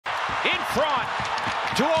in front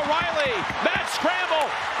to O'Reilly. Mad scramble.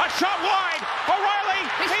 A shot wide. O'Reilly.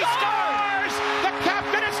 He scores. The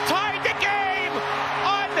captain has tied the game.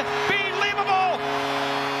 Unbelievable.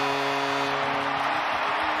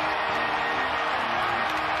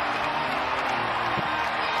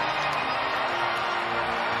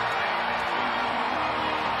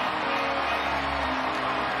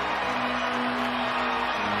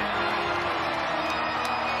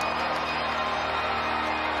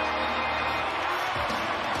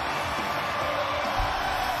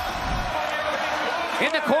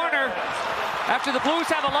 In the corner, after the Blues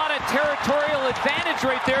have a lot of territorial advantage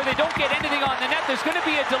right there, they don't get anything on the net. There's going to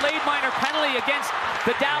be a delayed minor penalty against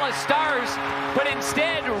the Dallas Stars, but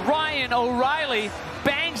instead Ryan O'Reilly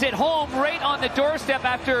bangs it home right on the doorstep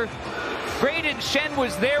after Braden Shen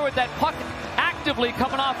was there with that puck actively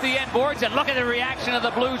coming off the end boards. And look at the reaction of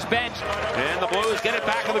the Blues bench. And the Blues get it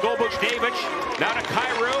back in the goal books. David now to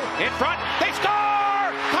Kyrou in front. They score!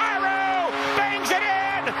 Kyrou bangs it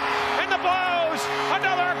in! And the Blues,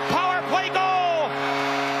 another power play goal!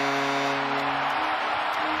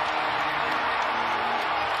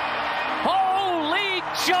 Holy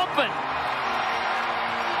jumping!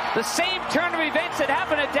 The same turn of events that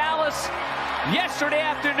happened at Dallas yesterday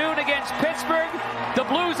afternoon against Pittsburgh. The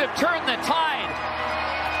Blues have turned the tide.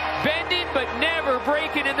 Bending but never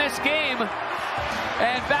breaking in this game.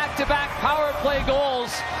 And back-to-back power play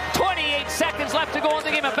goals. 28 seconds left to go in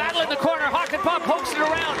the game. A battle in the corner. Hakanpää pokes it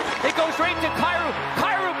around. It goes right to Kyrou.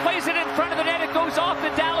 Kyrou plays it in front of the net. It goes off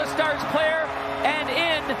the Dallas Stars player and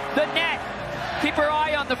in the net. Keep your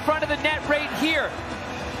eye on the front of the net right here.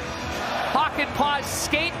 Hakanpää's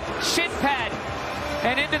skate, shin pad,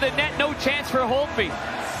 and into the net. No chance for Holtby.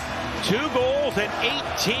 2 goals in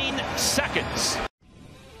 18 seconds.